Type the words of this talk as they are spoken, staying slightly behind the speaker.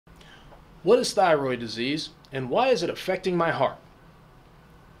What is thyroid disease and why is it affecting my heart?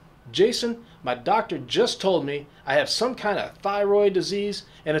 Jason, my doctor just told me I have some kind of thyroid disease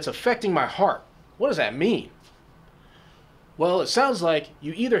and it's affecting my heart. What does that mean? Well, it sounds like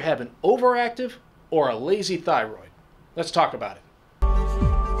you either have an overactive or a lazy thyroid. Let's talk about it.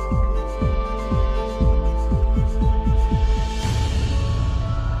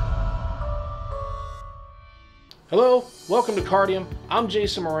 Hello, welcome to Cardium. I'm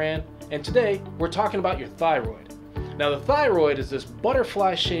Jason Moran, and today we're talking about your thyroid. Now, the thyroid is this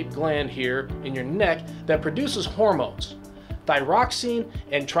butterfly-shaped gland here in your neck that produces hormones, thyroxine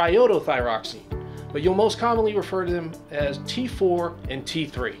and triiodothyroxine, but you'll most commonly refer to them as T4 and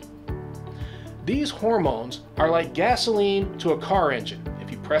T3. These hormones are like gasoline to a car engine.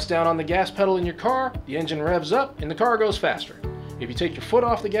 If you press down on the gas pedal in your car, the engine revs up and the car goes faster. If you take your foot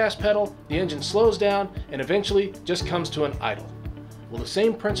off the gas pedal, the engine slows down and eventually just comes to an idle. Well, the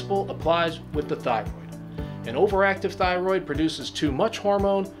same principle applies with the thyroid. An overactive thyroid produces too much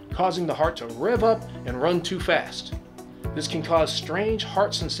hormone, causing the heart to rev up and run too fast. This can cause strange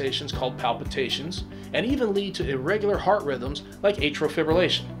heart sensations called palpitations and even lead to irregular heart rhythms like atrial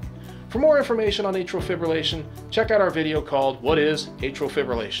fibrillation. For more information on atrial fibrillation, check out our video called What is Atrial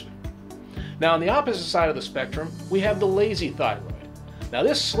Fibrillation? Now, on the opposite side of the spectrum, we have the lazy thyroid. Now,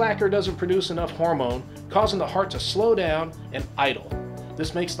 this slacker doesn't produce enough hormone, causing the heart to slow down and idle.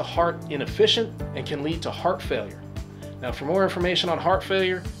 This makes the heart inefficient and can lead to heart failure. Now, for more information on heart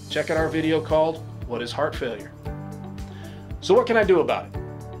failure, check out our video called What is Heart Failure? So what can I do about it?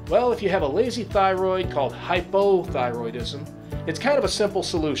 Well, if you have a lazy thyroid called hypothyroidism, it's kind of a simple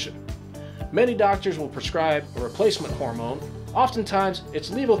solution. Many doctors will prescribe a replacement hormone. Oftentimes, it's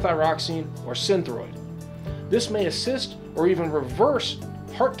levothyroxine or Synthroid. This may assist or even reverse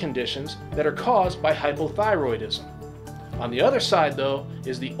heart conditions that are caused by hypothyroidism. On the other side, though,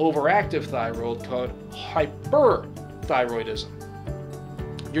 is the overactive thyroid called hyperthyroidism.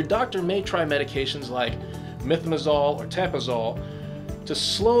 Your doctor may try medications like methimazole or tapazole to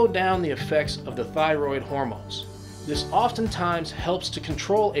slow down the effects of the thyroid hormones. This oftentimes helps to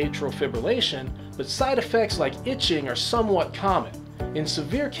control atrial fibrillation, but side effects like itching are somewhat common. In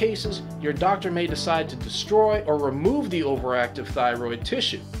severe cases, your doctor may decide to destroy or remove the overactive thyroid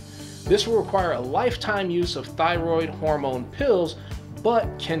tissue. This will require a lifetime use of thyroid hormone pills, but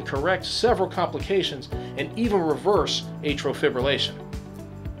can correct several complications and even reverse atrial fibrillation.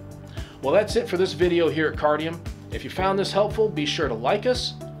 Well, that's it for this video here at Cardium. If you found this helpful, be sure to like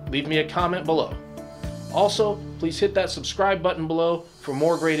us, leave me a comment below. Also, please hit that subscribe button below for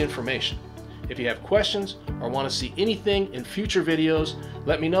more great information. If you have questions or want to see anything in future videos,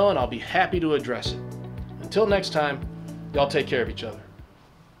 let me know and I'll be happy to address it. Until next time, y'all take care of each other.